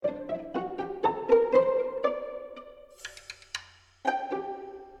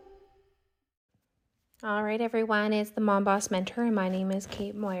right, everyone, it's the Mom Boss Mentor, and my name is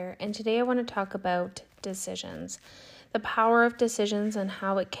Kate Moyer, and today I want to talk about decisions, the power of decisions and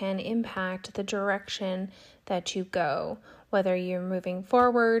how it can impact the direction that you go, whether you're moving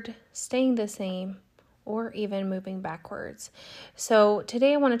forward, staying the same, or even moving backwards. So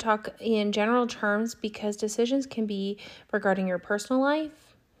today I want to talk in general terms because decisions can be regarding your personal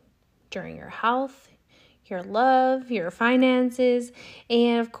life, during your health, your love, your finances,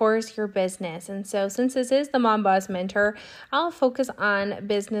 and of course your business. And so since this is the Mom Boss Mentor, I'll focus on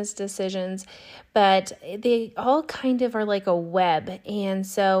business decisions, but they all kind of are like a web. And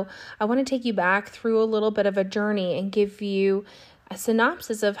so I want to take you back through a little bit of a journey and give you a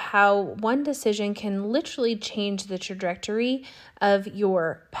synopsis of how one decision can literally change the trajectory of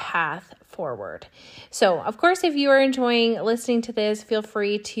your path forward. So, of course, if you are enjoying listening to this, feel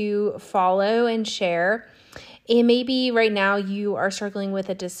free to follow and share. And maybe right now you are struggling with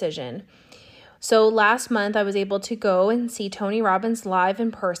a decision. So last month I was able to go and see Tony Robbins live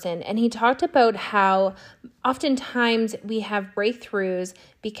in person, and he talked about how oftentimes we have breakthroughs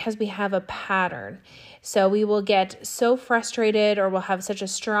because we have a pattern. So we will get so frustrated or we'll have such a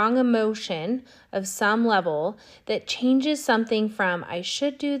strong emotion of some level that changes something from I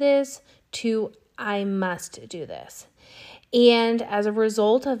should do this to I must do this. And as a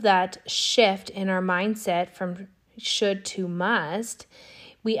result of that shift in our mindset from should to must,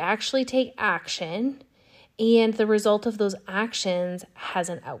 we actually take action, and the result of those actions has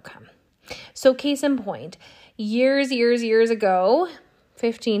an outcome. So case in point, years ago,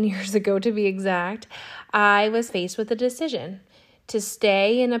 15 years ago to be exact, I was faced with a decision to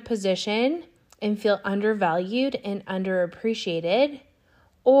stay in a position and feel undervalued and underappreciated,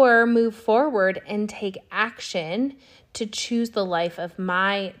 or move forward and take action to choose the life of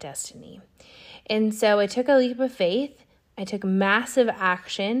my destiny. And so I took a leap of faith. I took massive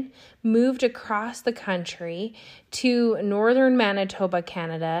action, moved across the country to northern Manitoba,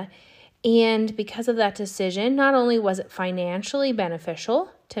 Canada. And because of that decision, not only was it financially beneficial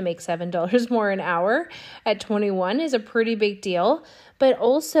to make $7 more an hour at 21 is a pretty big deal, but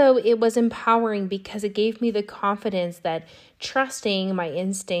also it was empowering because it gave me the confidence that trusting my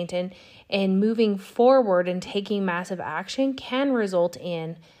instinct and moving forward and taking massive action can result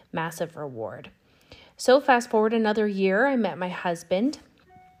in massive reward. So fast forward another year, I met my husband,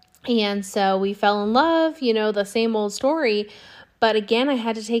 and so we fell in love, the same old story. But again, I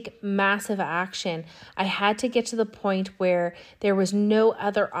had to take massive action. I had to get to the point where there was no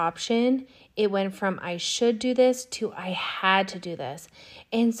other option. It went from I should do this to I had to do this.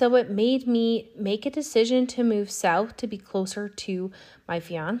 And so it made me make a decision to move south to be closer to my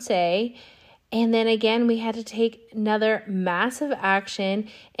fiance. And then again, we had to take another massive action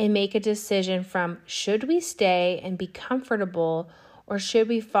and make a decision from should we stay and be comfortable, or should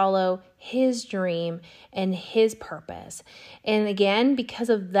we follow his dream and his purpose? And again, because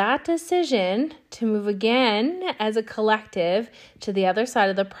of that decision to move again as a collective to the other side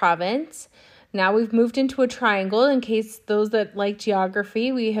of the province, now we've moved into a triangle. In case those that like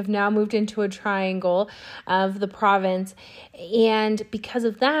geography, we have now moved into a triangle of the province. And because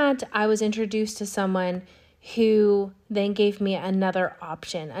of that, I was introduced to someone who then gave me another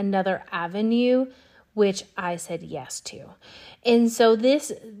option, another avenue, which I said yes to. And so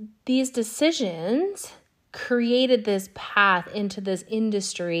these decisions created this path into this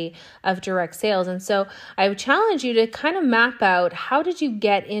industry of direct sales. And so I would challenge you to kind of map out, how did you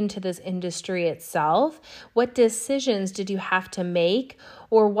get into this industry itself? What decisions did you have to make,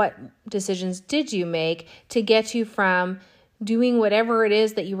 or what decisions did you make to get you from doing whatever it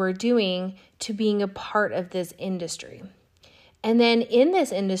is that you were doing to being a part of this industry? And then in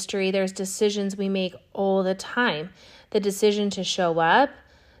this industry, there's decisions we make all the time. The decision to show up,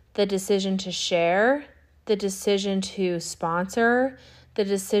 the decision to share, the decision to sponsor, the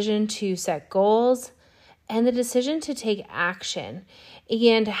decision to set goals, and the decision to take action.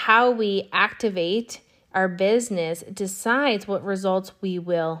 And how we activate our business decides what results we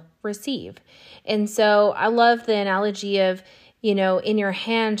will receive. And so I love the analogy of, in your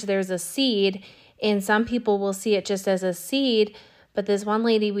hand, there's a seed, and some people will see it just as a seed. But this one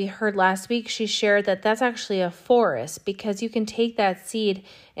lady we heard last week, she shared that that's actually a forest, because you can take that seed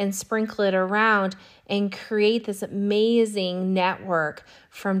and sprinkle it around and create this amazing network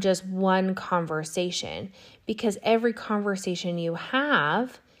from just one conversation. Because every conversation you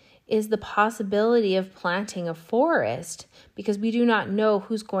have is the possibility of planting a forest, because we do not know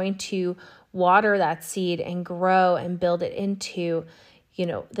who's going to water that seed and grow and build it into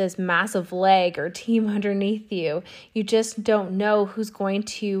this massive leg or team underneath you. You just don't know who's going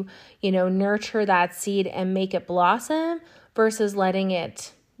to, nurture that seed and make it blossom versus letting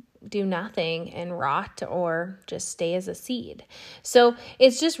it do nothing and rot or just stay as a seed. So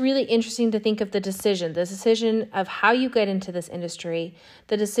it's just really interesting to think of the decision of how you get into this industry,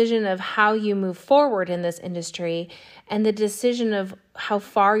 the decision of how you move forward in this industry, and the decision of how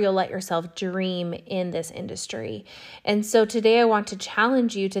far you'll let yourself dream in this industry. And so today I want to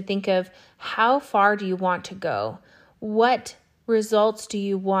challenge you to think of how far do you want to go? What results do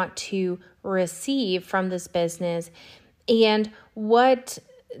you want to receive from this business? And what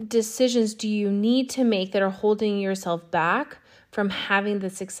decisions do you need to make that are holding yourself back from having the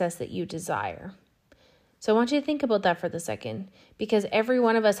success that you desire? So I want you to think about that for the second, because every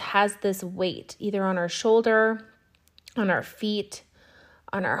one of us has this weight, either on our shoulder, on our feet,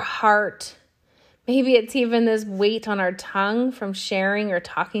 on our heart. Maybe it's even this weight on our tongue from sharing or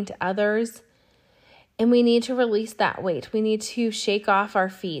talking to others. And we need to release that weight. We need to shake off our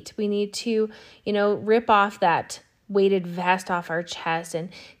feet. We need to, rip off that weighted vest off our chest and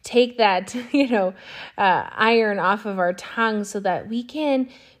take that, iron off of our tongue so that we can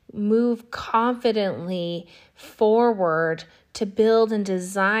move confidently forward to build and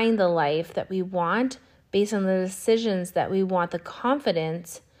design the life that we want based on the decisions that we want the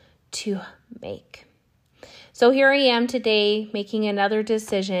confidence to make. So here I am today making another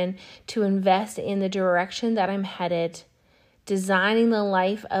decision to invest in the direction that I'm headed, designing the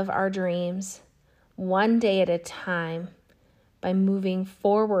life of our dreams, one day at a time, by moving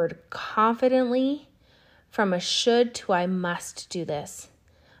forward confidently from a should to I must do this.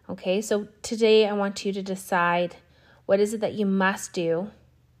 Okay, so today I want you to decide, what is it that you must do?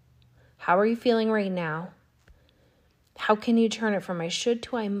 How are you feeling right now? How can you turn it from I should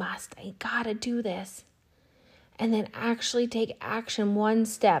to I must? I gotta do this. And then actually take action, one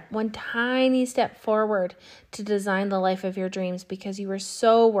tiny step forward to design the life of your dreams, because you are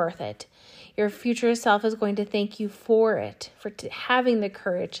so worth it. Your future self is going to thank you for it, for having the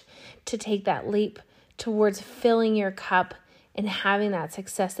courage to take that leap towards filling your cup and having that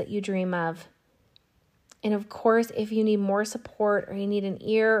success that you dream of. And of course, if you need more support, or you need an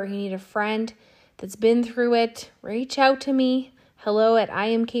ear, or you need a friend that's been through it, reach out to me.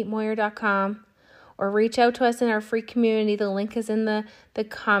 hello@IamKateMoyer.com. Or reach out to us in our free community. The link is in the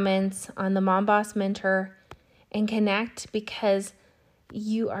comments on the Mom Boss Mentor, and connect, because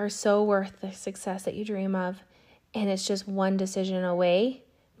you are so worth the success that you dream of. And it's just one decision away,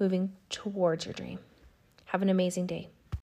 moving towards your dream. Have an amazing day.